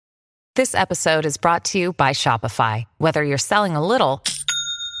This episode is brought to you by Shopify. Whether you're selling a little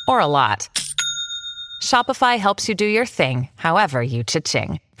or a lot, Shopify helps you do your thing, however you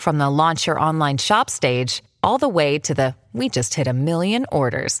cha-ching. From the launch your online shop stage, all the way to the we just hit 1 million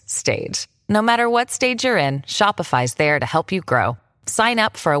orders stage. No matter what stage you're in, Shopify's there to help you grow. Sign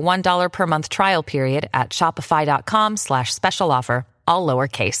up for a $1 per month trial period at shopify.com/special offer, all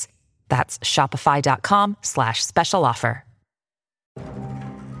lowercase. That's shopify.com/special offer.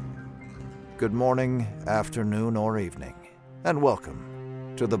 Good morning, afternoon, or evening, and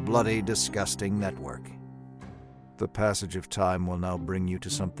welcome to the Bloody Disgusting Network. The passage of time will now bring you to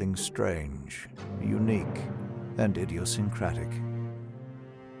something strange, unique, and idiosyncratic.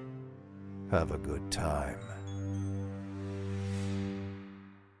 Have a good time.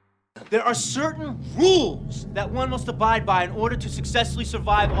 There are certain rules that one must abide by in order to successfully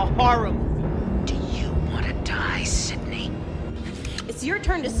survive a horror movie. Do you want to die, Sydney? It's your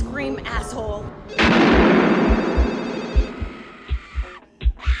turn to scream, asshole.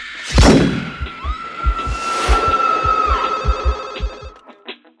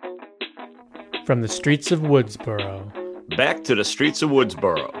 From the streets of Woodsboro. Back to the streets of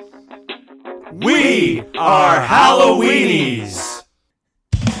Woodsboro. We are Halloweenies!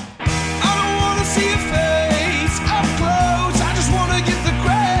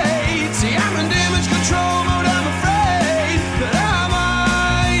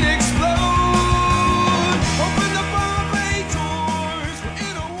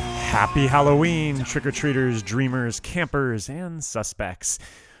 Happy Halloween, trick-or-treaters, dreamers, campers, and suspects.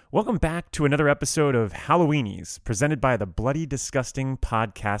 Welcome back to another episode of Halloweenies, presented by the Bloody Disgusting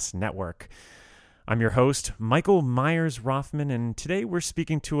Podcast Network. I'm your host, Michael Myers-Rothman, and today we're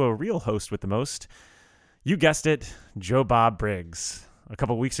speaking to a real host with the most. You guessed it, Joe Bob Briggs. A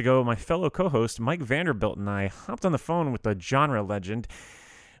couple weeks ago, my fellow co-host, Mike Vanderbilt, and I hopped on the phone with the genre legend.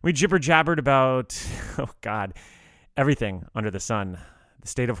 We jibber-jabbered about, everything under the sun. The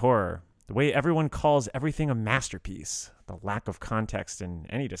state of horror, the way everyone calls everything a masterpiece, the lack of context in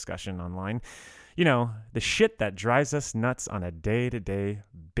any discussion online, the shit that drives us nuts on a day-to-day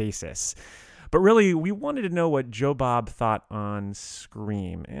basis. But really, we wanted to know what Joe Bob thought on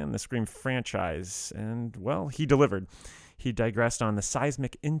Scream and the Scream franchise, and, well, he delivered. He digressed on the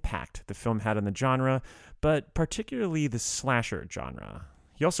seismic impact the film had on the genre, but particularly the slasher genre.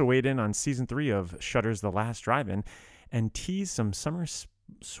 He also weighed in on Season 3 of Shudder's The Last Drive-In, and tease some summer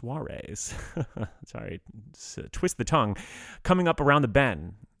soirees. Twist the tongue. Coming up around the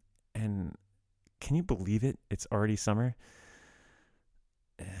bend. And can you believe it? It's already summer.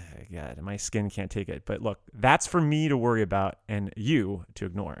 God, my skin can't take it. But look, that's for me to worry about and you to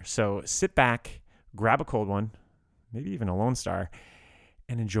ignore. So sit back, grab a cold one, maybe even a Lone Star,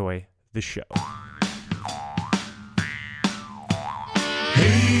 and enjoy the show.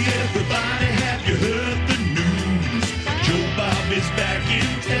 Hey, everybody, have you heard the news? Joe Bob is back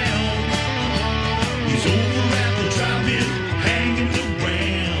in town. He's over at the drive-in, hanging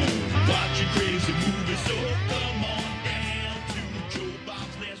around, watching crazy movies. So come on down to Joe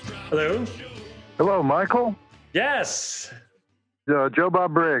Bob's Last Drive-In. Hello? Hello, Michael. Yes. Joe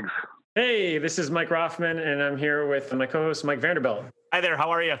Bob Briggs. Hey, this is Mike Rothman, and I'm here with my co-host, Mike Vanderbilt. Hi there,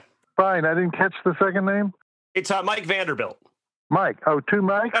 how are you? Fine. I didn't catch the second name. It's Mike Vanderbilt. Mike. Oh, two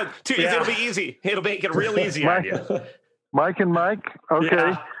Mikes? It'll be easy. It'll make it real easy on you. Mike and Mike? Okay.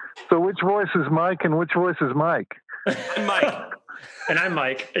 Yeah. So which voice is Mike and which voice is Mike? I'm Mike. And I'm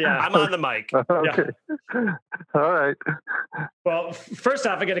Mike. Yeah. I'm on the mic. Okay. Yeah. All right. Well, first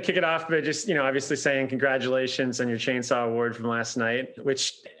off, I got to kick it off by just, obviously saying congratulations on your Chainsaw Award from last night,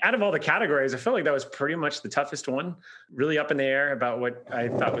 which out of all the categories, I felt like that was pretty much the toughest one. Really up in the air about what I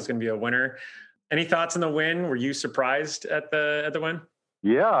thought was going to be a winner. Any thoughts on the win? Were you surprised at the win?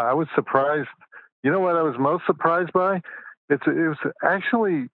 Yeah, I was surprised. You know what I was most surprised by? It was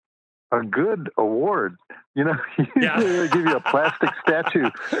actually a good award. Usually they give you a plastic statue.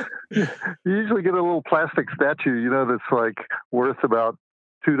 You usually get a little plastic statue, that's like worth about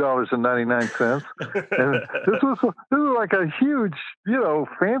 $2.99. And this was like a huge,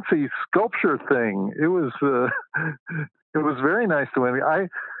 fancy sculpture thing. It was very nice to win.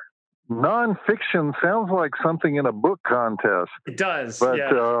 Nonfiction sounds like something in a book contest. It does, but, yeah.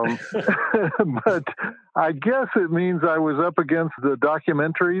 But I guess it means I was up against the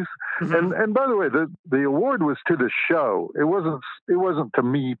documentaries. Mm-hmm. And by the way, the award was to the show. It wasn't to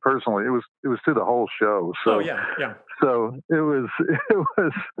me personally. It was to the whole show. So, yeah. So it was.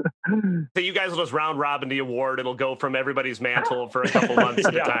 So you guys will just round robin the award. It'll go from everybody's mantle for a couple months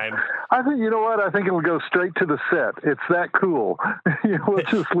at a time. I think, you know what? I think it'll go straight to the set. It's that cool. We'll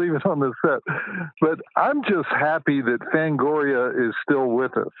just leave it on the set. But I'm just happy that Fangoria is still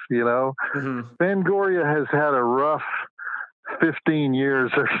with us, you know? Mm-hmm. Fangoria has had a rough 15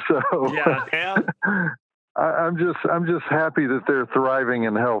 years or so. Yeah. I'm just happy that they're thriving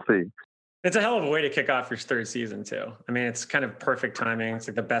and healthy. It's a hell of a way to kick off your third season too. I mean, it's kind of perfect timing. It's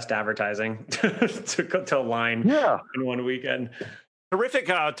like the best advertising to align in one weekend.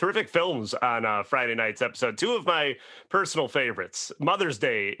 Terrific films on Friday night's episode. Two of my personal favorites. Mother's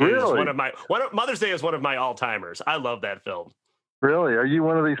Day is Mother's Day is one of my all-timers. I love that film. Really? Are you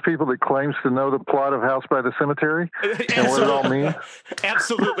one of these people that claims to know the plot of House by the Cemetery and what it all means?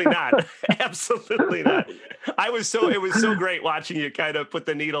 Absolutely not. Absolutely not. It was so great watching you kind of put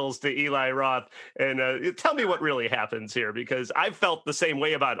the needles to Eli Roth and tell me what really happens here, because I felt the same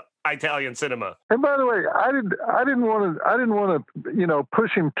way about Italian cinema. And by the way, I didn't want to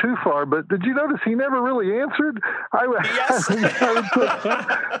push him too far, but did you notice he never really answered? Yes.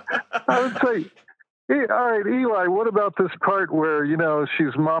 I would say, hey, all right, Eli, what about this part where,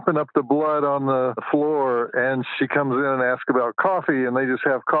 she's mopping up the blood on the floor and she comes in and asks about coffee and they just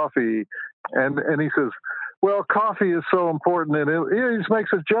have coffee. And he says, well, coffee is so important. And he just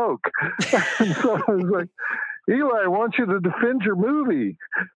makes a joke. And so I was like, Eli, I want you to defend your movie.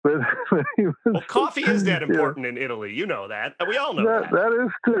 But coffee is that important in Italy. You know that. We all know that. That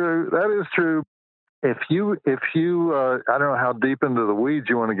is true. That is true. If you, I don't know how deep into the weeds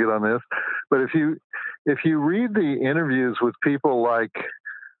you want to get on this, but if you read the interviews with people like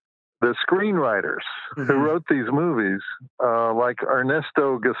the screenwriters who wrote these movies, like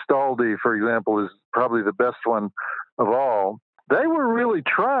Ernesto Gastaldi, for example, is probably the best one of all. They were really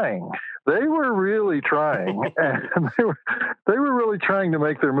trying. And they were really trying to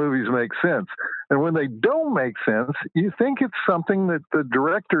make their movies make sense. And when they don't make sense, you think it's something that the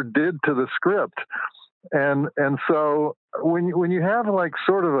director did to the script. And so when you have like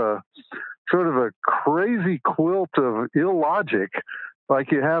sort of a crazy quilt of illogic,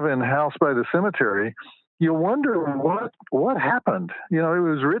 like you have in House by the Cemetery, you wonder what happened. It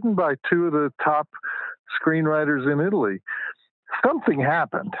was written by two of the top screenwriters in Italy. Something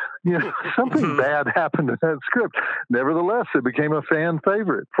happened. Something bad happened in that script. Nevertheless, it became a fan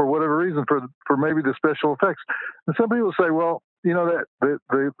favorite for whatever reason, for maybe the special effects. And some people say, well, that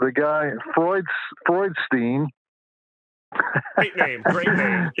the guy Freudstein. Great name.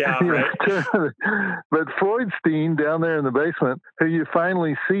 Yeah, right. But Freudstein down there in the basement, who you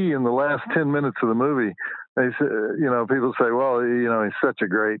finally see in the last 10 minutes of the movie, they say, people say, well, he's such a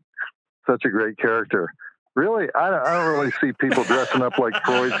great character. Really, I don't really see people dressing up like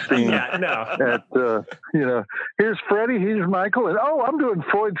Freudstein. Here's Freddie, here's Michael, and I'm doing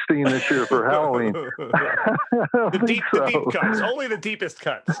Freudstein this year for Halloween. The deep cuts, only the deepest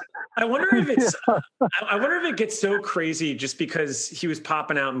cuts. I wonder if it's. I wonder if it gets so crazy just because he was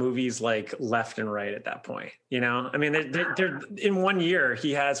popping out movies like left and right at that point. I mean, they're in 1 year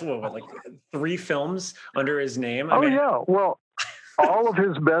he has like 3 films under his name. Well. All of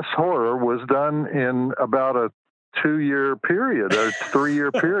his best horror was done in about a 2-year period or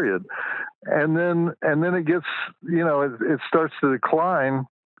 3-year period. And then it gets, it starts to decline,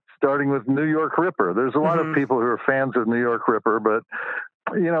 starting with New York Ripper. There's a lot of people who are fans of New York Ripper, but,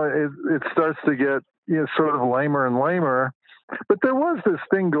 it starts to get, sort of lamer and lamer. But there was this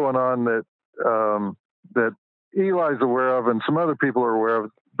thing going on that Eli's aware of and some other people are aware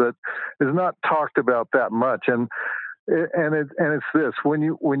of that is not talked about that much. And it's this: when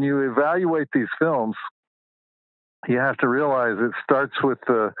you evaluate these films, you have to realize it starts with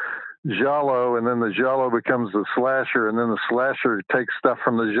the giallo, and then the giallo becomes the slasher, and then the slasher takes stuff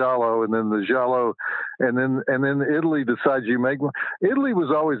from the giallo, and then the giallo, and then Italy decides Italy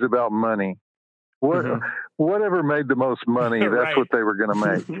was always about money. Whatever made the most money, that's right. What they were going to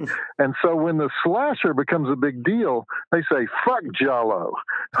make. And so when the slasher becomes a big deal, they say, fuck giallo.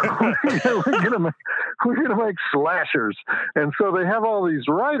 We're going to make slashers. And so they have all these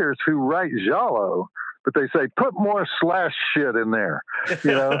writers who write giallo, but they say, put more slash shit in there,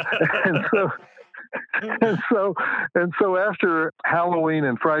 And so after Halloween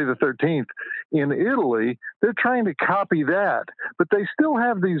and Friday the 13th in Italy, they're trying to copy that, but they still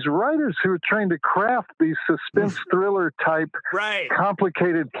have these writers who are trying to craft these suspense thriller type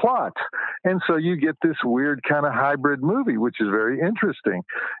complicated plots. And so you get this weird kind of hybrid movie, which is very interesting,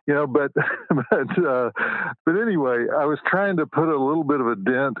 but anyway, I was trying to put a little bit of a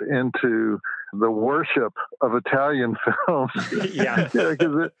dent into the worship of Italian films. Yeah.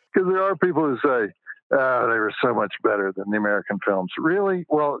 Because there are people who say, They were so much better than the American films. Really?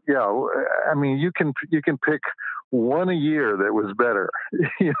 Well, yeah. I mean, you can pick one a year that was better.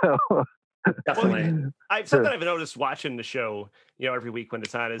 You know. Definitely. Something I've noticed watching the show, every week when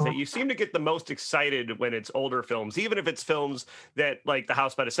it's on, is that you seem to get the most excited when it's older films, even if it's films that, like The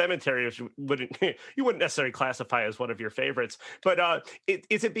House by the Cemetery, which you wouldn't necessarily classify as one of your favorites. But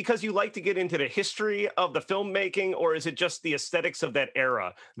is it because you like to get into the history of the filmmaking, or is it just the aesthetics of that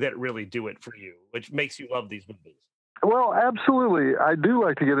era that really do it for you, which makes you love these movies? Well, absolutely. I do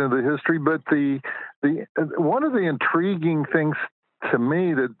like to get into the history, but the one of the intriguing things to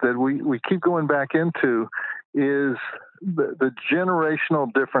me that we keep going back into is the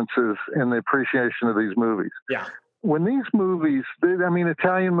generational differences in the appreciation of these movies. Yeah. When these movies,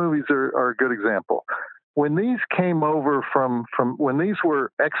 Italian movies are a good example. When these came over from when these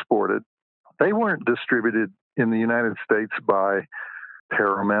were exported, they weren't distributed in the United States by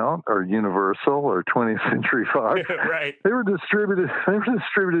Paramount or Universal or 20th Century Fox. Right. They were distributed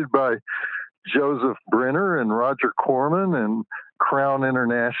by Joseph Brenner and Roger Corman and Crown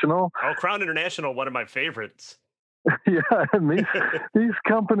International. Oh, Crown International, one of my favorites. Yeah, and these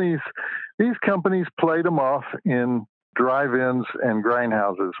companies played them off in drive-ins and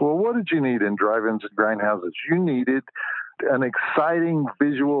grindhouses. Well, what did you need in drive-ins and grindhouses? You needed an exciting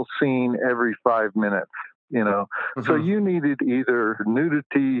visual scene every 5 minutes, Mm-hmm. So you needed either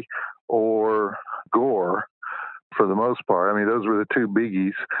nudity or gore for the most part. I mean, those were the two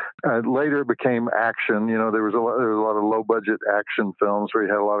biggies. Later it became action. There was a lot of low-budget action films where you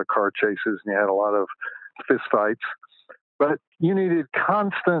had a lot of car chases and you had a lot of fist fights. But you needed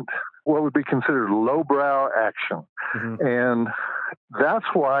constant, what would be considered lowbrow action. Mm-hmm. And that's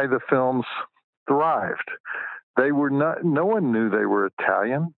why the films thrived. They were not, no one knew they were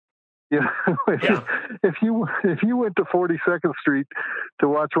Italian. If you went to 42nd Street to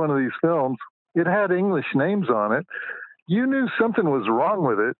watch one of these films, it had English names on it. You knew something was wrong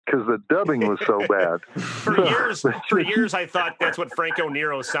with it because the dubbing was so bad. For years, I thought that's what Franco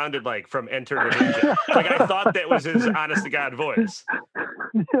Nero sounded like from Enter the Ninja. I thought that was his honest to God voice.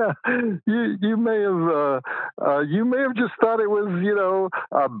 Yeah, you may have just thought it was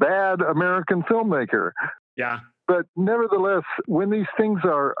a bad American filmmaker. Yeah. But nevertheless, when these things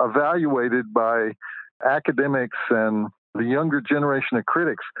are evaluated by academics and the younger generation of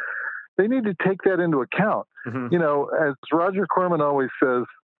critics, they need to take that into account. Mm-hmm. As Roger Corman always says,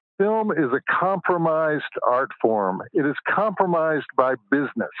 film is a compromised art form. It is compromised by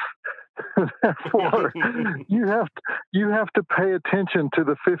business. Therefore, you have to pay attention to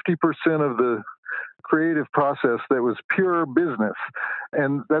the 50% of the creative process that was pure business.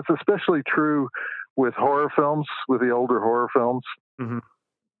 And that's especially true with horror films, with the older horror films. Mm-hmm.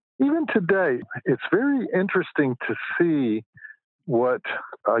 Even today, it's very interesting to see what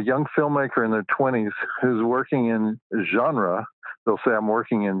a young filmmaker in their 20s who's working in genre, they'll say, I'm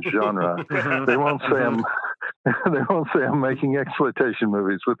working in genre. They won't say I'm making exploitation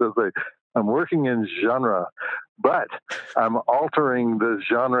movies, but they'll say, I'm working in genre, but I'm altering the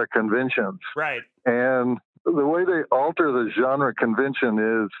genre conventions. Right. And the way they alter the genre convention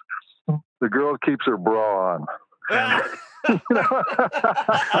is the girl keeps her bra on. And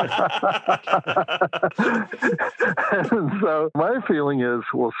so my feeling is,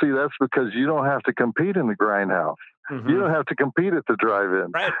 well, see, that's because you don't have to compete in the grindhouse. Mm-hmm. You don't have to compete at the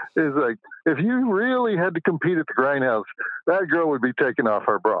drive-in. Right. It's like, if you really had to compete at the grindhouse, that girl would be taking off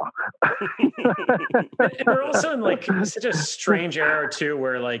her bra. And we're also in such a strange era too,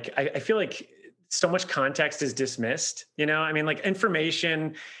 where I feel like so much context is dismissed,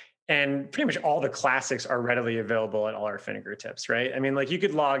 information and pretty much all the classics are readily available at all our fingertips, right? You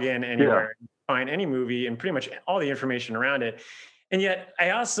could log in anywhere, and find any movie and pretty much all the information around it. And yet I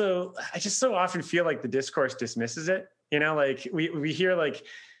just so often feel like the discourse dismisses it. We hear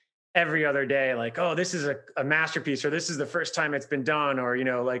every other day, oh, this is a masterpiece, or this is the first time it's been done, or,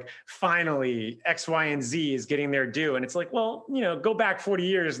 finally X, Y, and Z is getting their due. And it's well, go back 40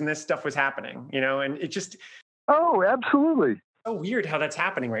 years and this stuff was happening, and it just. Oh, absolutely. So weird how that's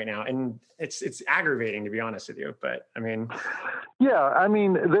happening right now. And it's aggravating, to be honest with you. But yeah,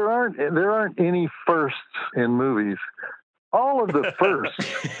 there aren't any firsts in movies. All of the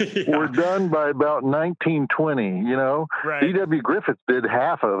firsts were done by about 1920, Right. D.W. Griffith did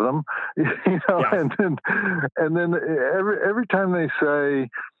half of them, yeah. and then every time they say,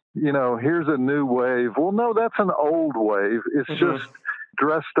 here's a new wave. Well, no, that's an old wave. It's mm-hmm. just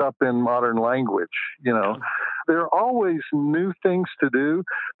dressed up in modern language, Yeah. There are always new things to do,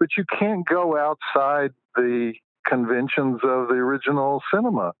 but you can't go outside the conventions of the original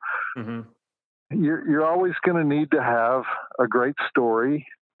cinema. Mm-hmm. You're always going to need to have a great story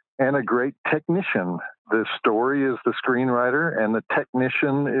and a great technician. The story is the screenwriter, and the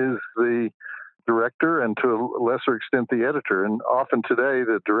technician is the director, and to a lesser extent the editor. And often today,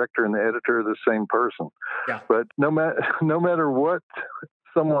 the director and the editor are the same person. Yeah. But no matter what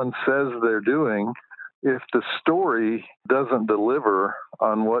someone says they're doing, if the story doesn't deliver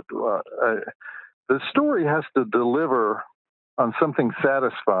on what the story has to deliver on something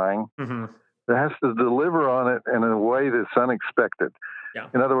satisfying. Mm-hmm. It has to deliver on it in a way that's unexpected. Yeah.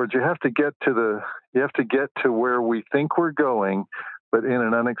 In other words, you have to get to where we think we're going, but in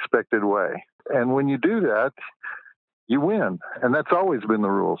an unexpected way. And when you do that, you win. And that's always been the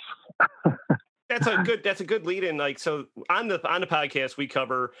rules. That's a good lead in. Like, so on the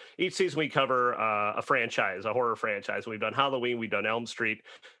podcast, each season we cover a franchise, a horror franchise. We've done Halloween, we've done Elm Street,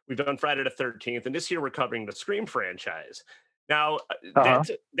 we've done Friday the 13th, and this year we're covering the Scream franchise. Now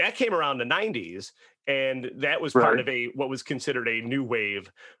that came around the 90s, and that was part of what was considered a new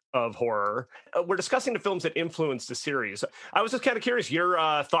wave of horror. We're discussing the films that influenced the series. I was just kind of curious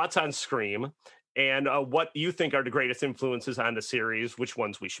your thoughts on Scream. And what you think are the greatest influences on the series, which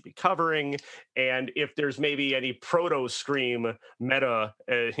ones we should be covering, and if there's maybe any proto-Scream meta,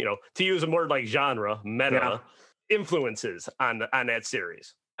 to use a word like genre, meta influences on that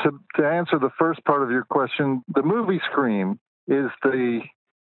series. To answer the first part of your question, the movie Scream is the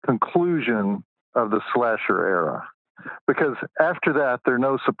conclusion of the slasher era, because after that, there are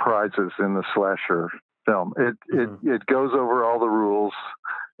no surprises in the slasher film. It goes over all the rules.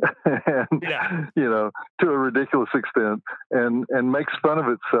 And to a ridiculous extent, and makes fun of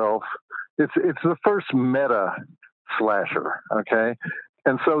itself. It's the first meta slasher, okay?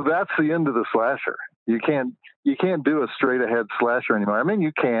 And so that's the end of the slasher. You can't do a straight ahead slasher anymore. I mean,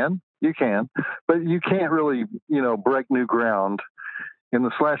 you can, but you can't really break new ground in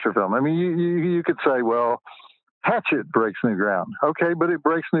the slasher film. I mean, you could say, well, Hatchet breaks new ground. Okay, but it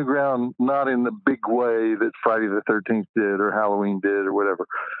breaks new ground not in the big way that Friday the 13th did or Halloween did or whatever.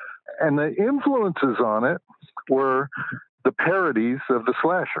 And the influences on it were the parodies of the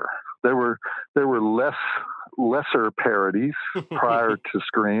slasher. There were lesser parodies prior to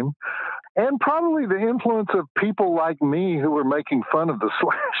Scream, and probably the influence of people like me who were making fun of the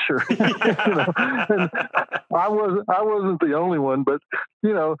slasher. And I wasn't the only one, but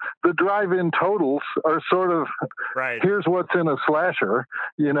the drive-in totals are sort of here's what's in a slasher,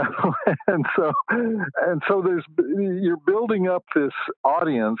 and so you're building up this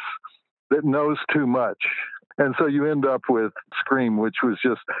audience that knows too much. And so you end up with Scream, which was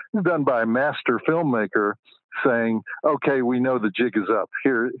just done by a master filmmaker saying, okay, we know the jig is up.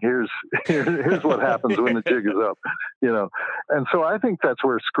 Here's what happens when the jig is up, And so I think that's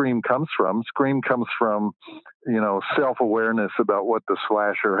where Scream comes from. Scream comes from, self-awareness about what the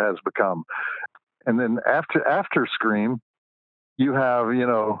slasher has become. And then after Scream, you have,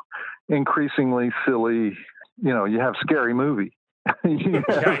 increasingly silly, you have Scary Movie. You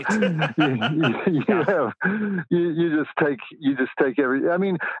just take every. I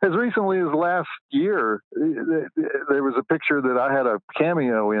mean, as recently as last year, there was a picture that I had a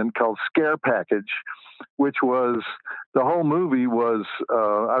cameo in called Scare Package, which was the whole movie was.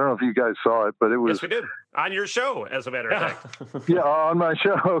 I don't know if you guys saw it, but it was. Yes, we did on your show, as a matter of fact. Yeah, on my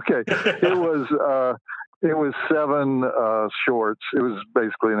show. Okay, it was. It was 7 shorts. It was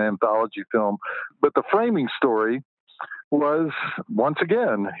basically an anthology film, but the framing story was once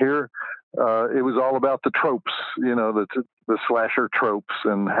again here. It was all about the tropes, the slasher tropes,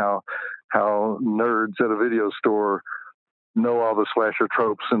 and how nerds at a video store know all the slasher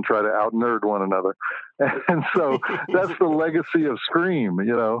tropes and try to out nerd one another. And so that's the legacy of Scream,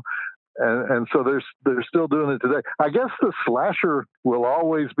 and so they're still doing it today. I guess the slasher will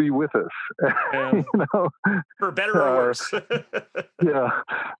always be with us, for better or worse. Yeah.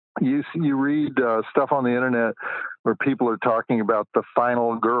 You read stuff on the internet where people are talking about the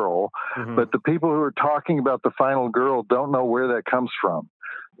final girl, but the people who are talking about the final girl don't know where that comes from.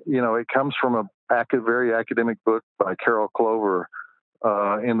 It comes from a very academic book by Carol Clover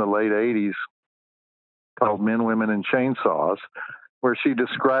in the late 80s called Men, Women, and Chainsaws, where she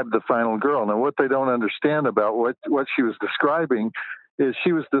described the final girl. Now, what they don't understand about what she was describing is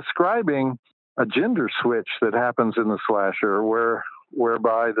she was describing a gender switch that happens in the slasher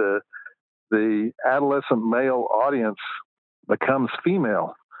whereby the adolescent male audience becomes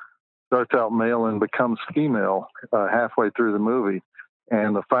female, starts out male and becomes female halfway through the movie.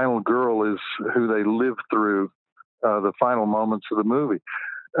 And the final girl is who they live through the final moments of the movie.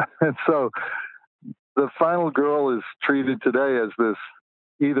 And so the final girl is treated today as this,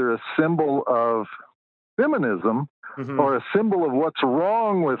 either a symbol of feminism or a symbol of what's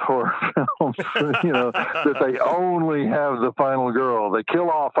wrong with horror films, that they only have the final girl. They kill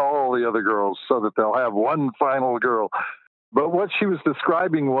off all the other girls so that they'll have one final girl. But what she was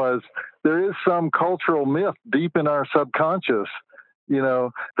describing was there is some cultural myth deep in our subconscious,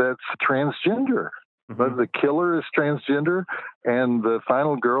 that's transgender. But the killer is transgender and the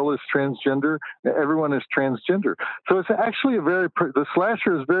final girl is transgender. Everyone is transgender. So it's actually the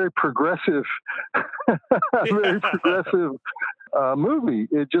slasher is very progressive, progressive movie.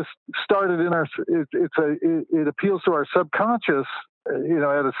 It just started in it appeals to our subconscious, at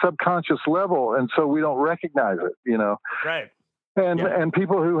a subconscious level. And so we don't recognize it, Right. And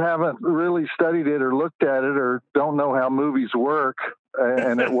people who haven't really studied it or looked at it or don't know how movies work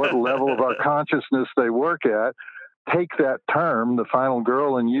and at what level of our consciousness they work at, take that term, the final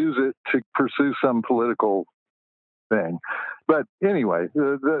girl, and use it to pursue some political thing. But anyway,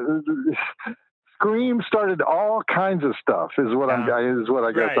 the Scream started all kinds of stuff, is what I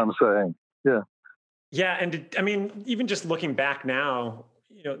guess I'm saying. Yeah. Yeah, and I mean, even just looking back now,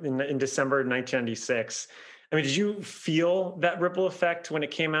 in December 1996. I mean, did you feel that ripple effect when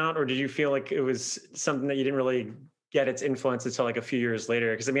it came out, or did you feel like it was something that you didn't really get its influence until like a few years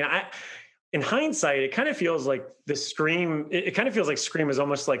later? Because I mean, in hindsight, it kind of feels like Scream is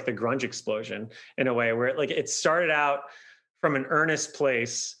almost like the grunge explosion in a way, where it started out from an earnest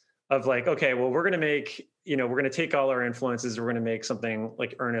place of like, okay, well, we're going to take all our influences, we're going to make something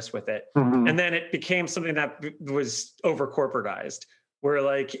like earnest with it. Mm-hmm. And then it became something that was over corporatized, where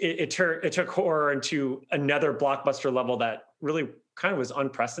like it took horror into another blockbuster level that really kind of was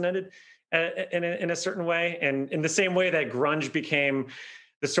unprecedented in a certain way. And in the same way that grunge became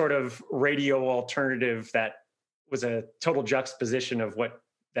the sort of radio alternative that was a total juxtaposition of what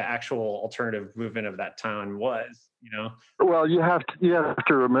the actual alternative movement of that time was, Well, you have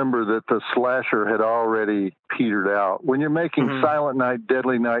to remember that the slasher had already petered out. When you're making Silent Night,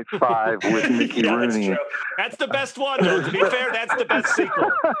 Deadly Night 5 with Mickey Rooney. That's the best one, though. To be fair, that's the best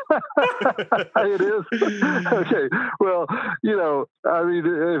sequel. It is. Okay. Well, I mean,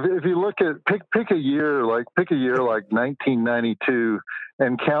 if you look at pick a year like 1992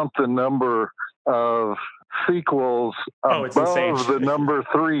 and count the number of sequels above the number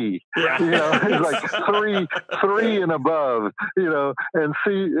 3. Yeah. It's like three and above, and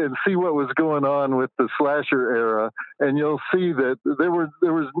see what was going on with the slasher era, and you'll see that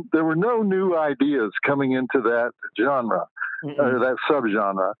there were no new ideas coming into that genre, or that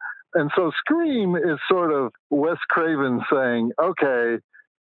subgenre. And so Scream is sort of Wes Craven saying, okay,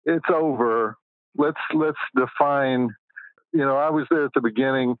 it's over. Let's define, I was there at the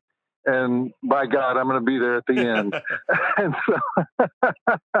beginning, and by God, I'm going to be there at the end. And so,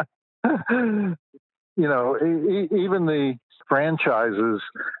 even the franchises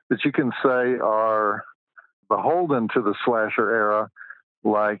that you can say are beholden to the slasher era,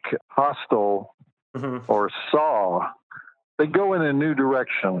 like Hostel or Saw, they go in a new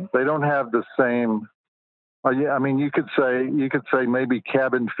direction. They don't have the same. I mean, you could say maybe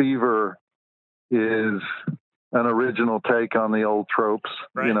Cabin Fever is an original take on the old tropes,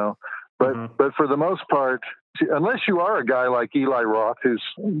 right. But for the most part, unless you are a guy like Eli Roth who's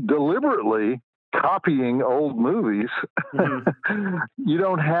deliberately copying old movies, you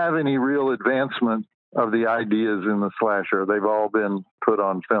don't have any real advancement of the ideas in the slasher. They've all been put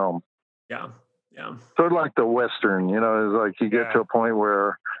on film. Yeah. Yeah. Sort of like the Western, it's like you get to a point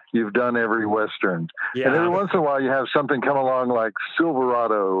where you've done every Western. Yeah. And every once in a while you have something come along like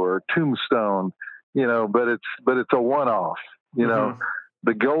Silverado or Tombstone, but it's a one-off,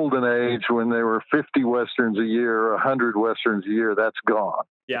 The golden age when there were 50 Westerns a year, 100 Westerns a year, that's gone.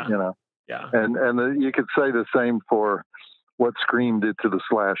 Yeah. Yeah. And you could say the same for what Scream did to the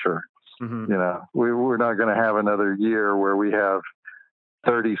slasher. We're not going to have another year where we have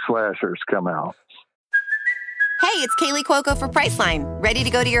 30 slashers come out. Hey, it's Kaylee Cuoco for Priceline. Ready to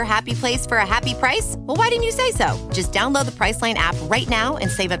go to your happy place for a happy price? Well, why didn't you say so? Just download the Priceline app right now and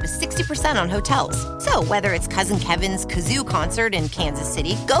save up to 60% on hotels. So whether it's Cousin Kevin's Kazoo Concert in Kansas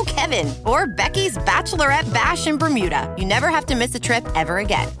City, go Kevin, or Becky's Bachelorette Bash in Bermuda, you never have to miss a trip ever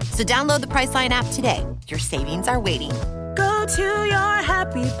again. So download the Priceline app today. Your savings are waiting. Go to your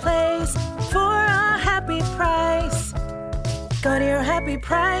happy place for a happy price. Go to your happy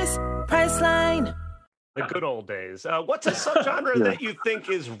price, Priceline. The good old days. What's a subgenre that you think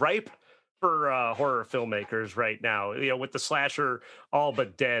is ripe for horror filmmakers right now? With the slasher all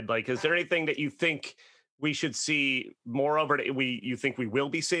but dead. Like, is there anything that you think we should see more of, or you think we will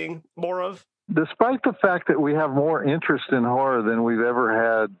be seeing more of? Despite the fact that we have more interest in horror than we've ever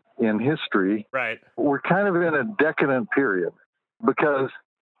had in history, right? We're kind of in a decadent period because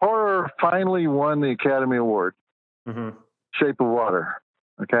Horror finally won the Academy Award. Mm-hmm. Shape of Water.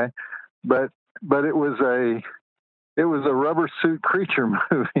 Okay. But it was a rubber suit creature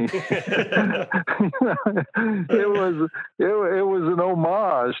movie. it was an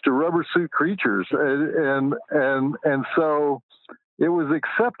homage to rubber suit creatures, and so it was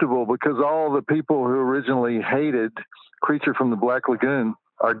acceptable because all the people who originally hated Creature from the Black Lagoon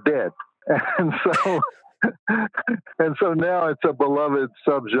are dead, and so now it's a beloved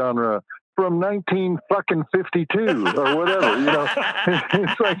subgenre from 1952 or whatever,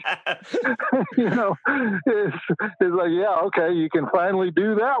 it's like, it's like, yeah, okay, you can finally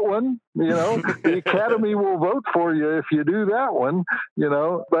do that one, the Academy will vote for you if you do that one,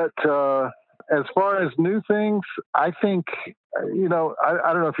 but as far as new things, I think, I don't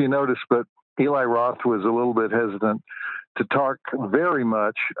know if you noticed, but Eli Roth was a little bit hesitant to talk very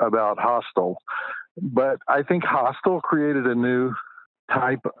much about Hostel, but I think Hostel created a new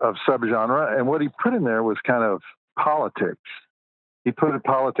type of subgenre, and what he put in there was kind of politics. He put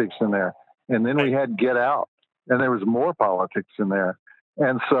politics in there, and then we had Get Out, and there was more politics in there.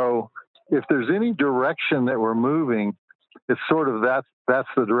 And so, if there's any direction that we're moving, it's sort of that's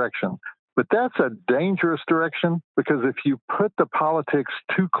the direction. But that's a dangerous direction because if you put the politics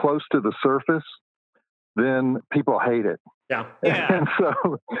too close to the surface, then people hate it. Yeah. And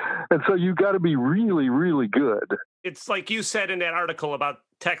so you got to be really, really good. It's like you said in that article about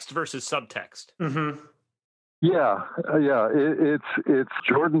text versus subtext. Mm-hmm. Yeah. It's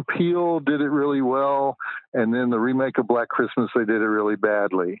Jordan Peele did it really well, and then the remake of Black Christmas, they did it really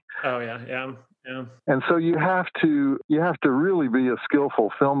badly. Oh yeah. And so you have to really be a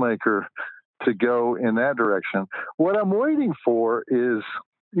skillful filmmaker to go in that direction. What I'm waiting for is,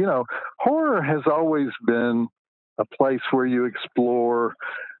 horror has always been a place where you explore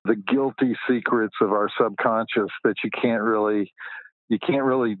the guilty secrets of our subconscious that you can't really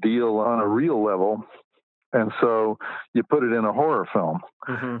deal on a real level. And so you put it in a horror film.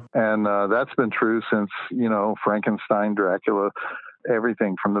 Mm-hmm. And that's been true since, Frankenstein, Dracula,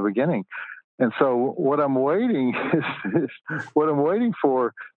 everything from the beginning. And so what I'm waiting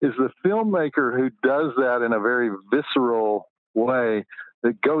for is the filmmaker who does that in a very visceral way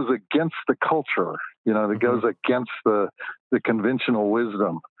that goes against the culture, that goes against the conventional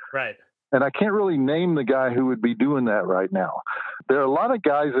wisdom. Right. And I can't really name the guy who would be doing that right now. There are a lot of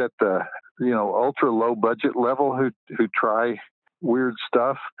guys at the, ultra low budget level who try weird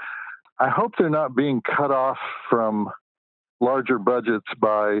stuff. I hope they're not being cut off from larger budgets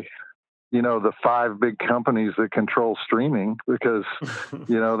by, the 5 big companies that control streaming, because,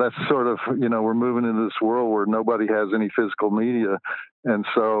 that's sort of, we're moving into this world where nobody has any physical media. And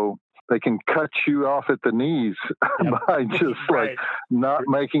so they can cut you off at the knees by just like not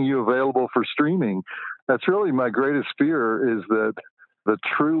making you available for streaming. That's really my greatest fear, is that the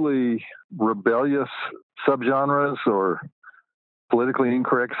truly rebellious subgenres or politically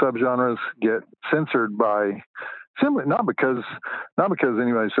incorrect subgenres get censored by simply not because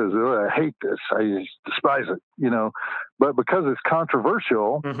anybody says, "Oh, I hate this, I despise it," but because it's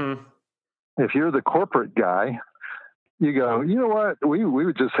controversial. Mm-hmm. If you're the corporate guy, you go, you know what? We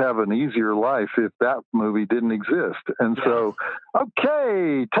would just have an easier life if that movie didn't exist. And so,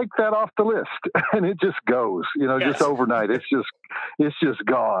 okay, take that off the list, and it just goes. Just overnight, it's just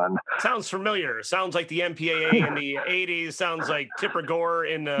gone. Sounds familiar. Sounds like the MPAA in the 80s. Sounds like Tipper Gore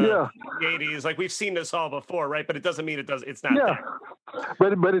in the 80s. Like, we've seen this all before, right? But it doesn't mean it's not there.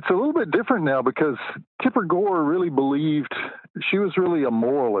 But it's a little bit different now, because Tipper Gore really believed she was really a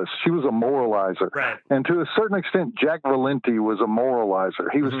moralist. She was a moralizer. Right. And to a certain extent, Jack Valenti was a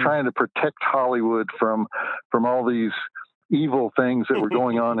moralizer. He was trying to protect Hollywood from all these evil things that were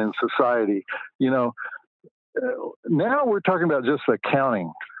going on in society. Now we're talking about just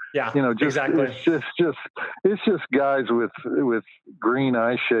accounting. Yeah, exactly. It's just guys with green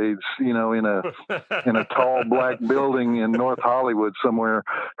eye shades, in a tall black building in North Hollywood somewhere,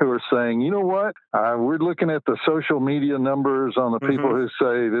 who are saying, you know what? We're looking at the social media numbers on the people who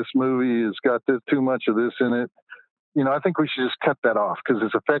say this movie has got too much of this in it. I think we should just cut that off because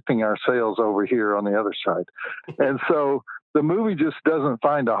it's affecting our sales over here on the other side. And so the movie just doesn't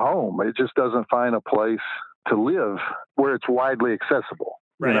find a home. It just doesn't find a place to live where it's widely accessible.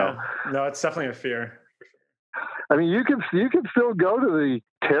 Right. No, it's definitely a fear. I mean, you can still go to the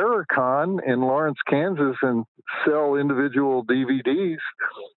TerrorCon in Lawrence, Kansas, and sell individual DVDs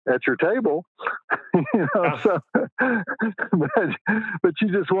at your table. So, but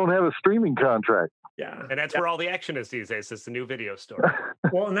you just won't have a streaming contract. Yeah, and that's where all the action is these days. It's the new video store.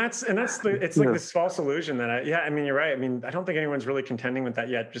 Well, and it's like this false illusion that you're right. I mean, I don't think anyone's really contending with that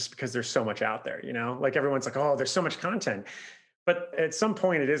yet, just because there's so much out there. Like everyone's like, oh, there's so much content. But at some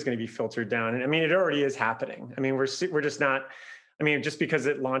point, it is going to be filtered down. And I mean, it already is happening. I mean, we're just not. I mean, just because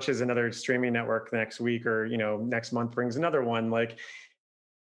it launches another streaming network next week or next month brings another one. Like,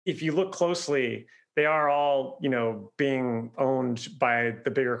 if you look closely, they are all being owned by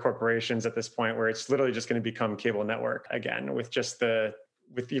the bigger corporations at this point, where it's literally just going to become cable network again, with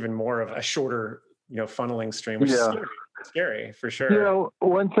even more of a shorter funneling stream, which is scary for sure.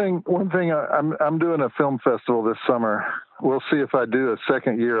 One thing I'm doing a film festival this summer. We'll see if I do a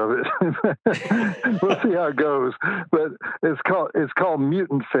second year of it. We'll see how it goes. But it's called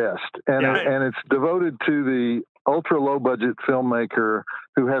Mutant Fest, and it's devoted to the ultra low budget filmmaker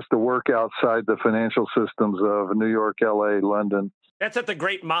who has to work outside the financial systems of New York, LA, London. That's at the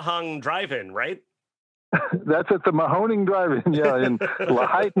Great Mahong Drive-In, right? That's at the Mahoning Drive-In, in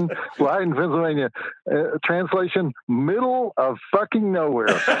Laheyton, Pennsylvania. Translation: middle of fucking nowhere.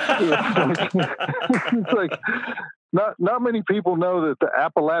 It's like not many people know that the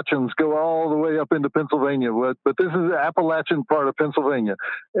Appalachians go all the way up into Pennsylvania, but this is the Appalachian part of Pennsylvania,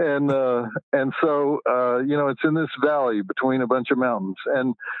 and so it's in this valley between a bunch of mountains.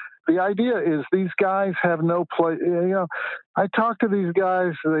 And the idea is these guys have no place. I talk to these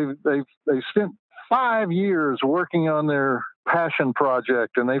guys. They've spent 5 years working on their passion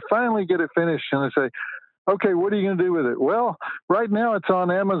project, and they finally get it finished, and they say, okay, what are you going to do with it? Well, right now it's on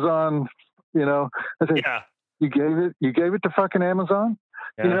Amazon. I say, you gave it to fucking Amazon.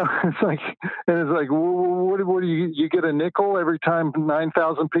 It's like what do you get a nickel every time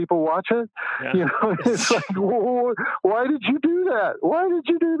 9,000 people watch it? It's like, why did you do that? Why did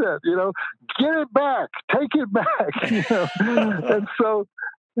you do that? Get it back, take it back. And so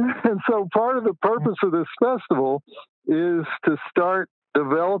part of the purpose of this festival is to start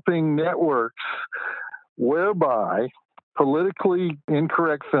developing networks whereby politically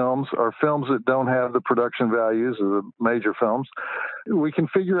incorrect films or films that don't have the production values of the major films, we can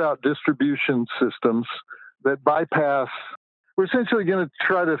figure out distribution systems that bypass. We're essentially going to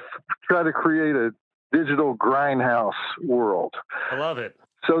try to create a digital grindhouse world. I love it.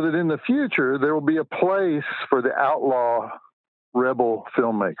 So that in the future, there will be a place for the outlaw rebel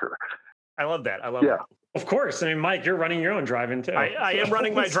filmmaker. I love that. I love that. Of course. I mean, Mike, you're running your own drive-in too. I am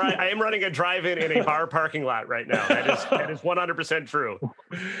running I am running a drive-in in a bar parking lot right now. That is 100% true.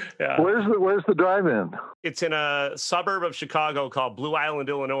 Yeah. Where's the drive-in? It's in a suburb of Chicago called Blue Island,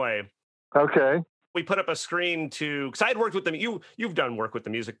 Illinois. Okay. We put up a screen because I had worked with them. You've done work with the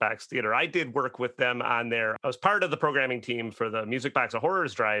Music Box Theater. I did work with them I was part of the programming team for the Music Box of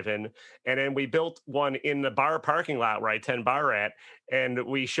Horrors drive-in. And then we built one in the bar parking lot where I tend bar at. And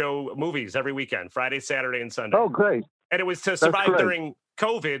we show movies every weekend, Friday, Saturday, and Sunday. Oh, great. And it was to survive during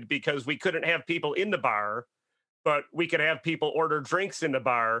COVID because we couldn't have people in the bar, but we could have people order drinks in the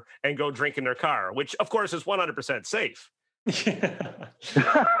bar and go drink in their car, which of course is 100% safe. Yeah,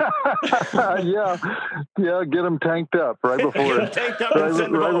 get them tanked up right before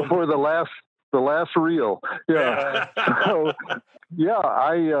before the last reel. Yeah. So,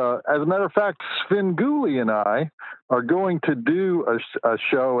 as a matter of fact, Sven Gooley and I are going to do a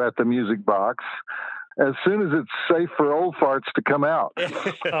show at the Music Box as soon as it's safe for old farts to come out. And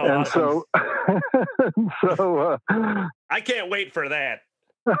awesome. so I can't wait for that.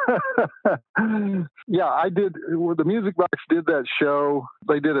 I did. The Music Box did that show.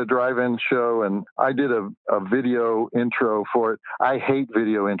 They did a drive-in show, and I did a video intro for it. I hate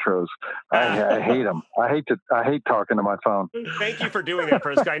video intros. I hate them. I hate talking to my phone. Thank you for doing that,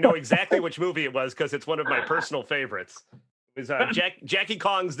 Priska. I know exactly which movie it was because it's one of my personal favorites. It was Jackie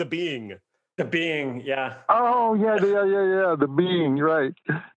Kong's The Being. The Being, yeah. Oh, yeah. The Being, right?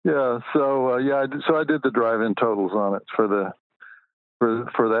 Yeah. So I did the drive-in totals on it for the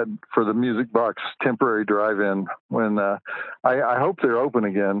Music Box temporary drive-in when I hope they're open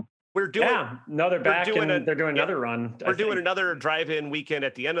again. They're back and they're doing another run. We're doing another drive-in weekend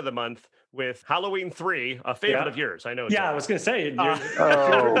at the end of the month with Halloween 3, a favorite of yours. I know. I was going to say.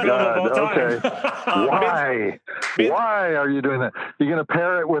 Oh God! Okay. Why are you doing that? You're going to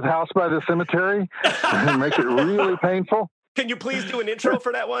pair it with House by the Cemetery and make it really painful? Can you please do an intro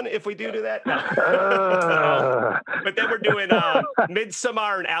for that one if we do that? But then we're doing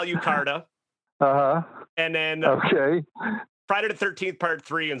Midsommar and Alucarda. And then Friday the 13th, Part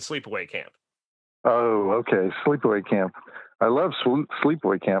 3 and Sleepaway Camp. Oh, okay. Sleepaway Camp. I love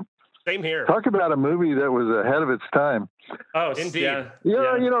Sleepaway Camp. Same here. Talk about a movie that was ahead of its time. Oh, indeed.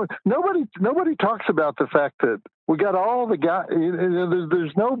 Yeah. Nobody talks about the fact that we got all the guys.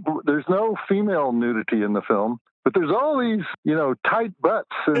 There's no female nudity in the film. But there's all these, tight butts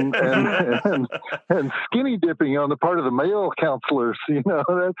and skinny dipping on the part of the male counselors.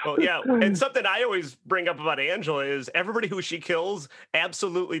 That's... Well, yeah. And something I always bring up about Angela is everybody who she kills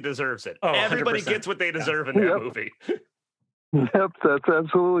absolutely deserves it. Oh, everybody 100%. gets what they deserve in that movie. Yep, that's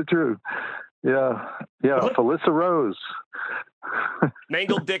absolutely true. Yeah. Felissa Rose,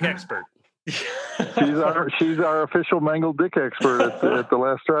 mangled dick expert. she's our official mangled dick expert at the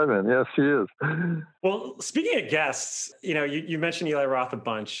last drive-in. Yes, she is. Well, speaking of guests, you mentioned Eli Roth a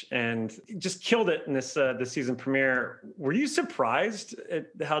bunch and just killed it in this season premiere. Were you surprised at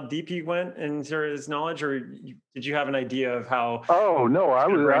how deep he went into his knowledge, or did you have an idea of how? Oh no, I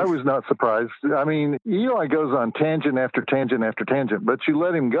was not surprised. I mean, Eli goes on tangent after tangent after tangent, but you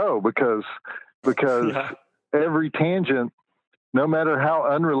let him go because every tangent, no matter how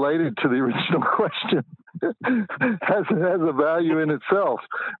unrelated to the original question, has a value in itself.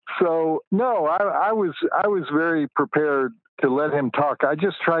 So no, I was very prepared to let him talk. I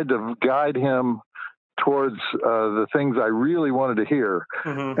just tried to guide him towards the things I really wanted to hear.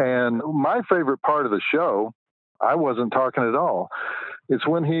 Mm-hmm. And my favorite part of the show, I wasn't talking at all. It's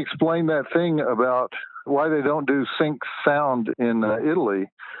when he explained that thing about why they don't do sync sound in Italy.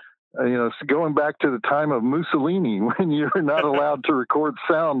 Going back to the time of Mussolini, when you're not allowed to record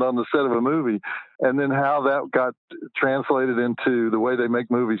sound on the set of a movie, and then how that got translated into the way they make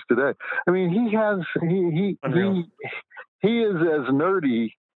movies today. I mean, he is as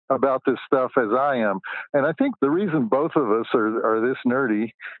nerdy about this stuff as I am. And I think the reason both of us are this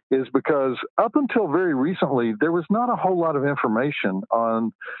nerdy is because up until very recently, there was not a whole lot of information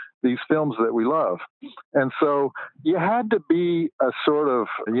on these films that we love. And so you had to be a sort of,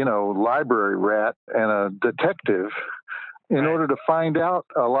 library rat and a detective in order to find out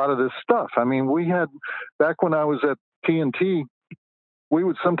a lot of this stuff. I mean, we had, back when I was at TNT, we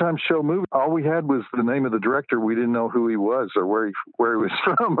would sometimes show movies. All we had was the name of the director. We didn't know who he was or where he was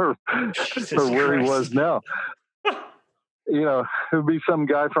from or where he was now. It would be some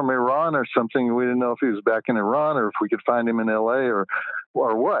guy from Iran or something. We didn't know if he was back in Iran or if we could find him in LA or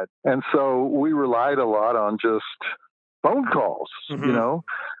what. And so we relied a lot on just phone calls, mm-hmm.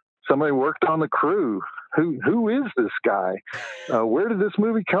 Somebody worked on the crew. Who is this guy? Where did this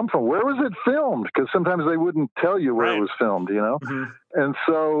movie come from? Where was it filmed? Because sometimes they wouldn't tell you where it was filmed, Mm-hmm. And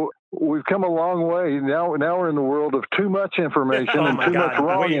so we've come a long way. Now we're in the world of too much information and too much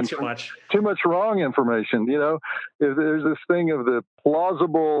wrong information. Too much wrong information. If there's this thing of the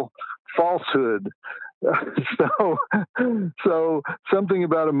plausible falsehood. So something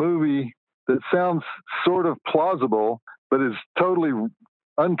about a movie that sounds sort of plausible but is totally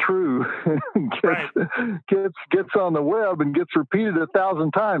untrue gets on the web and gets repeated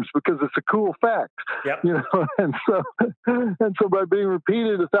 1,000 times because it's a cool fact. Yep. And so by being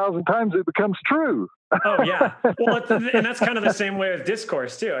repeated 1,000 times, it becomes true. Oh yeah. Well, and that's kind of the same way with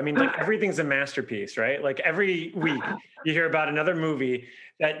discourse too. I mean, like everything's a masterpiece, right? Like every week you hear about another movie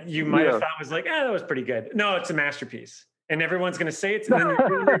that you might have thought was like, that was pretty good. No, it's a masterpiece, and everyone's going to say it, and then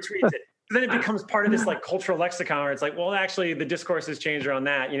everyone retweets it. Then it becomes part of this like cultural lexicon where it's like, well, actually the discourse has changed around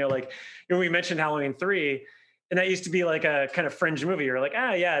that. We mentioned Halloween 3, and that used to be like a kind of fringe movie. You're like,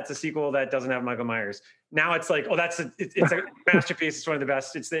 it's a sequel that doesn't have Michael Myers. Now it's like, it's a masterpiece. It's one of the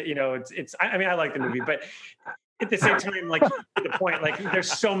best. I like the movie, but at the same time, like the point, like there's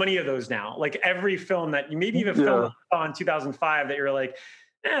so many of those now. Like every film that you maybe even filmed in 2005 that you're like,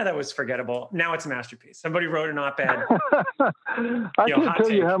 that was forgettable. Now it's a masterpiece. Somebody wrote an op-ed. I can't tell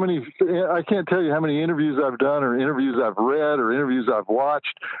you how many interviews I've done or interviews I've read or interviews I've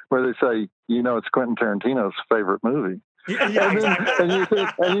watched where they say, it's Quentin Tarantino's favorite movie. Yeah, exactly. And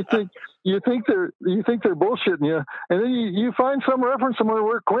you think they're bullshitting you, and then you find some reference somewhere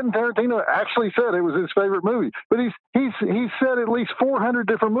where Quentin Tarantino actually said it was his favorite movie. But he's said at least 400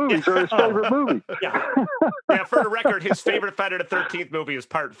 different movies are his favorite movie. Yeah. For the record, his favorite Friday the 13th movie is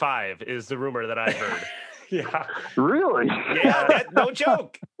Part 5. Is the rumor that I've heard. Yeah. Really? Yeah. No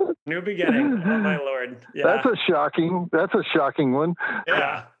joke. New beginning. Oh my Lord. Yeah. That's a shocking one.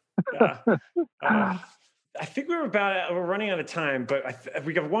 Yeah. I think we're running out of time, but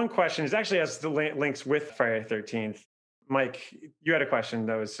we have one question. It actually has the links with Friday the 13th. Mike, you had a question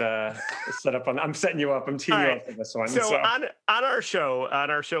that was set up on. I'm setting you up. I'm teeing you up for this one. So on our show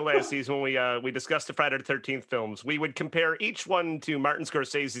last season, when we discussed the Friday the 13th films, we would compare each one to Martin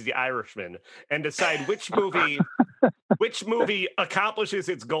Scorsese's The Irishman and decide which movie accomplishes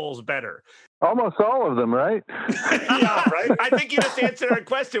its goals better. Almost all of them, right? Yeah, right. I think you just answered our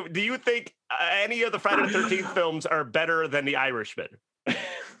question. Do you think any of the Friday the 13th films are better than The Irishman?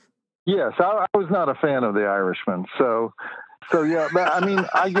 Yes, I was not a fan of The Irishman. So yeah, but I mean,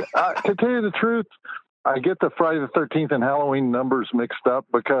 to tell you the truth, I get the Friday the 13th and Halloween numbers mixed up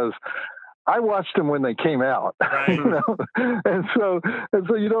because I watched them when they came out, right. You know? and so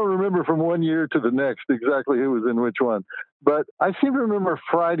you don't remember from one year to the next exactly who was in which one. But I seem to remember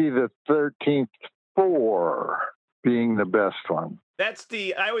Friday the 13th 4 being the best one. I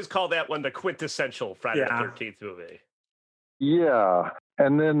always call that one the quintessential Friday the 13th movie. Yeah,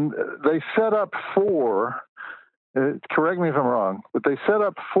 and then they set up 4. Correct me if I'm wrong, but they set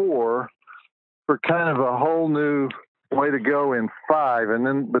up 4 for kind of a whole new way to go in 5,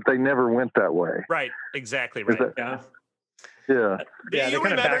 but they never went that way. Right, exactly right. Yeah. You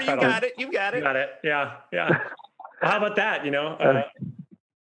remember? You got it. You got it. Yeah. Well, how about that?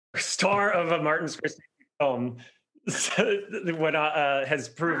 Star of a Martin Scorsese film has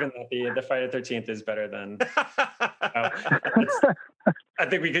proven that the Friday the 13th is better than. I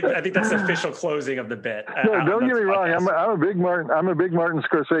think that's the official closing of the bit. No, don't get me wrong. I'm a big Martin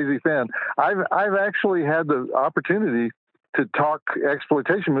Scorsese fan. I've actually had the opportunity to talk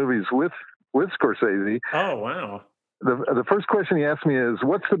exploitation movies with Scorsese. Oh wow. The first question he asked me is,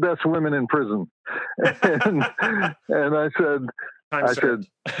 "What's the best women in prison?" and I said, I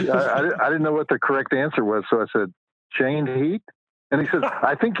didn't know what the correct answer was, so I said, "Chained Heat." And he said,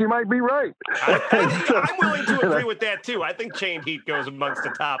 "I think you might be right." I'm willing to agree with that too. I think Chained Heat goes amongst the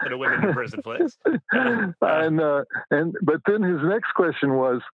top in a women in prison place. But then his next question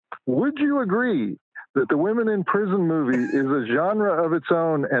was, "Would you agree that the women in prison movie is a genre of its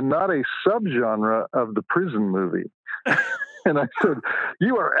own and not a subgenre of the prison movie?" And I said,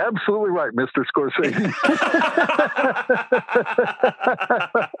 "You are absolutely right, Mr. Scorsese."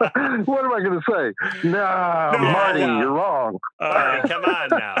 What am I going to say? No, Marty, you're wrong. All right, come on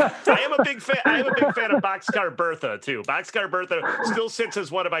now. I am a big fan of Boxcar Bertha too. Boxcar Bertha still sits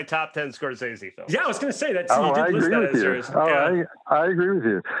as one of my top 10 Scorsese films. Yeah, I was going to say that. I agree with you. I agree with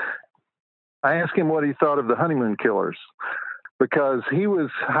you. I asked him what he thought of The Honeymoon Killers, because he was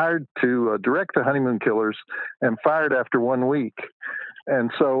hired to direct The Honeymoon Killers and fired after 1 week.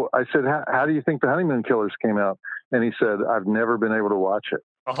 And so I said, how do you think The Honeymoon Killers came out? And he said, "I've never been able to watch it."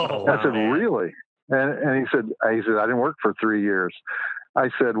 Oh, I said, "Really?" And he said, "I didn't work for 3 years." I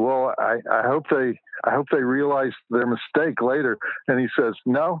said, "Well, I hope they realized their mistake later." And he says,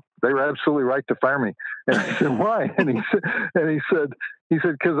 "No, they were absolutely right to fire me." And I said, "Why?" And he said,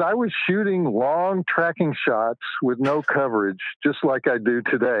 "Because I was shooting long tracking shots with no coverage, just like I do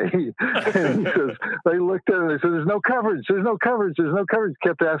today." And he says, they looked at it and they said, "There's no coverage. There's no coverage. There's no coverage."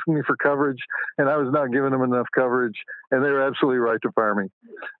 Kept asking me for coverage, and I was not giving them enough coverage, and they were absolutely right to fire me.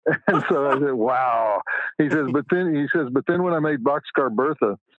 And so I said, "Wow." He says, but then when I made Boxcar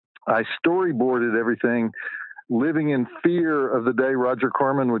Bertha, I storyboarded everything, living in fear of the day Roger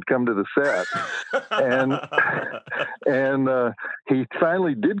Corman would come to the set. And he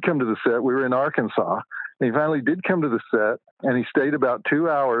finally did come to the set. We were in Arkansas. And he finally did come to the set, and he stayed about 2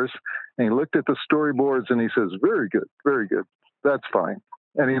 hours, and he looked at the storyboards, and he says, "Very good, very good. That's fine."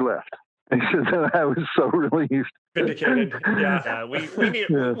 And he left. And he said, I was so relieved. Vindicated. Yeah.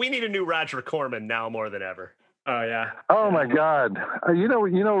 We need a new Roger Corman now more than ever. Oh yeah. Oh my God. You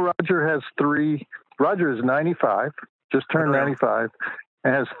know, Roger has 3. Roger is 95, just turned 95,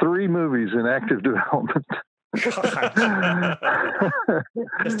 and has 3 movies in active development.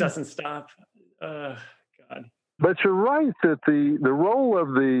 This doesn't stop. God. But you're right that the role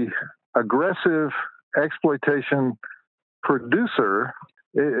of the aggressive exploitation producer,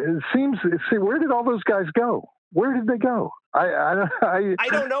 it seems. Where did all those guys go? Where did they go? I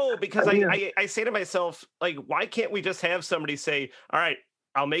don't know, because I say to myself, like, why can't we just have somebody say, "All right,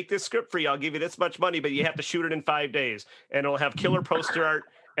 I'll make this script for you. I'll give you this much money, but you have to shoot it in 5 days, and it'll have killer poster art,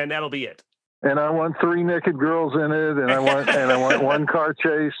 and that'll be it." And I want 3 naked girls in it, and I want 1 car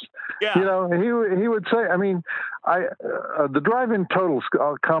chase. Yeah. You know, he would say. I mean, the drive-in totals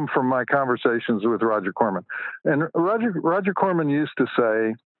come from my conversations with Roger Corman, and Roger Corman used to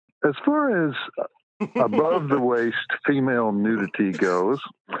say, as far as above the waist female nudity goes,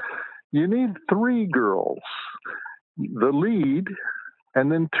 you need 3 girls, the lead,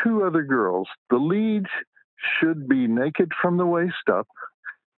 and then 2 other girls. The lead should be naked from the waist up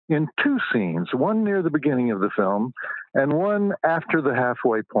in 2 scenes, one near the beginning of the film and one after the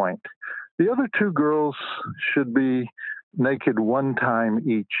halfway point. The other 2 girls should be naked 1 time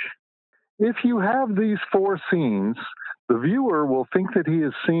each. If you have these 4 scenes, the viewer will think that he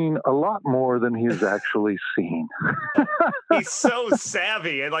has seen a lot more than he has actually seen. He's so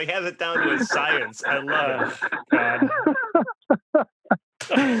savvy and has it down to a science. I love it. God.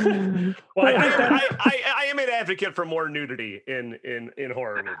 Well, I think that I am an advocate for more nudity in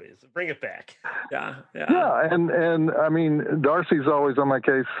horror movies. Bring it back. Yeah. And I mean, Darcy's always on my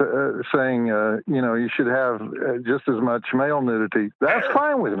case saying, you should have just as much male nudity. That's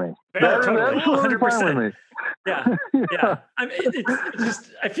fine with me. That's absolutely fine with me. Yeah. I mean, it's just,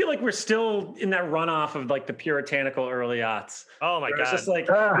 I feel like we're still in that runoff of like the puritanical early aughts. Oh my God. It's just like,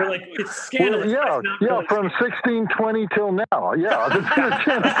 we're like, it's scandalous. Well, but it's not really from 1620 till now. Yeah, the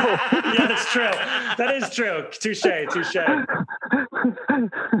puritanical. Yeah, that's true. That is true. Touche.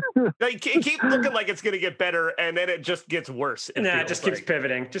 They keep looking like it's going to get better, and then it just gets worse. It just keeps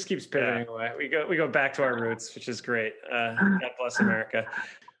pivoting. Just keeps pivoting away. We go back to our roots, which is great. God bless America.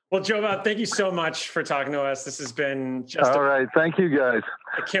 Well, Joe Bob, thank you so much for talking to us. This has been just all right. Thank you, guys.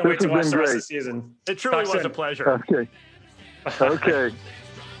 I can't wait to watch the rest of the season. It truly was a pleasure. Okay. See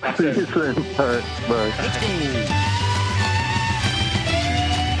you soon. All right. Bye. Let's go.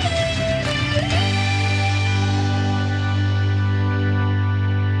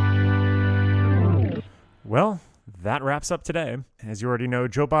 Well, that wraps up today. As you already know,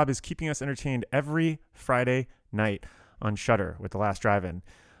 Joe Bob is keeping us entertained every Friday night on Shudder with The Last Drive-In.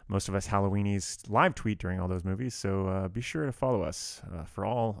 Most of us Halloweenies live tweet during all those movies, so be sure to follow us for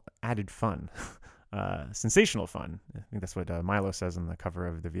all added fun. Sensational fun. I think that's what Milo says on the cover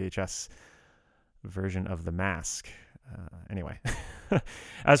of the VHS version of The Mask. Anyway,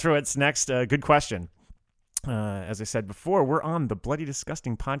 as for what's next, good question. As I said before, we're on the Bloody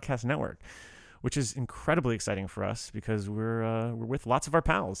Disgusting Podcast Network, which is incredibly exciting for us because we're with lots of our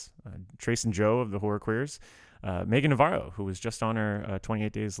pals. Trace and Joe of the Horror Queers, Megan Navarro, who was just on our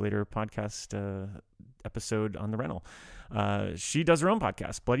 28 Days Later podcast episode on The Rental. She does her own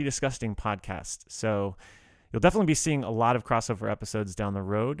podcast, Bloody Disgusting Podcast. So you'll definitely be seeing a lot of crossover episodes down the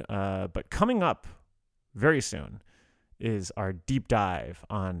road. But coming up very soon is our deep dive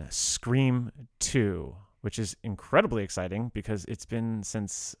on Scream 2, which is incredibly exciting because it's been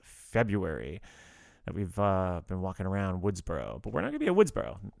since February that we've been walking around Woodsboro. But we're not going to be at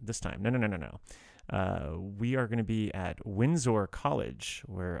Woodsboro this time. No. We are going to be at Windsor College,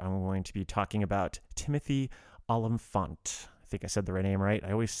 where I'm going to be talking about Timothy Olyphant. I think I said the right name right.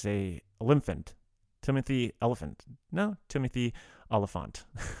 I always say Olyphant. Timothy Elephant. No, Timothy Olyphant.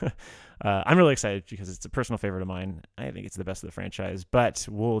 I'm really excited because it's a personal favorite of mine. I think it's the best of the franchise, but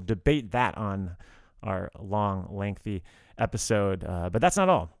we'll debate that on our long, lengthy episode. But that's not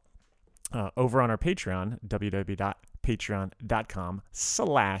all. Over on our Patreon,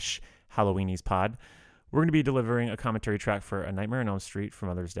 www.patreon.com/HalloweeniesPod, we're going to be delivering a commentary track for A Nightmare on Elm Street for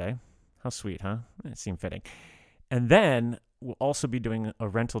Mother's Day. How sweet, huh? It seemed fitting. And then we'll also be doing a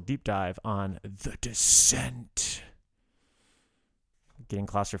rental deep dive on The Descent. Getting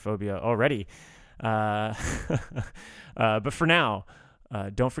claustrophobia already. But for now,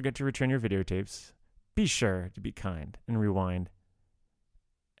 don't forget to return your videotapes. Be sure to be kind and rewind.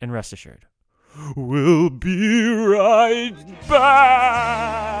 And rest assured, we'll be right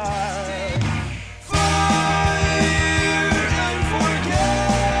back.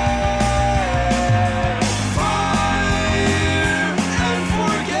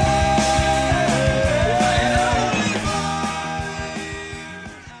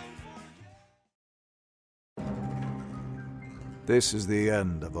 This is the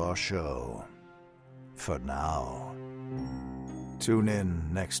end of our show. For now. Tune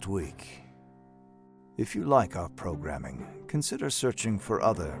in next week. If you like our programming, consider searching for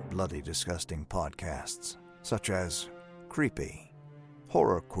other Bloody Disgusting podcasts, such as Creepy,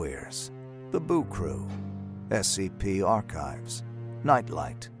 Horror Queers, The Boo Crew, SCP Archives,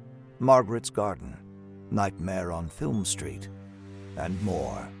 Nightlight, Margaret's Garden, Nightmare on Film Street, and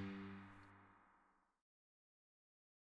more.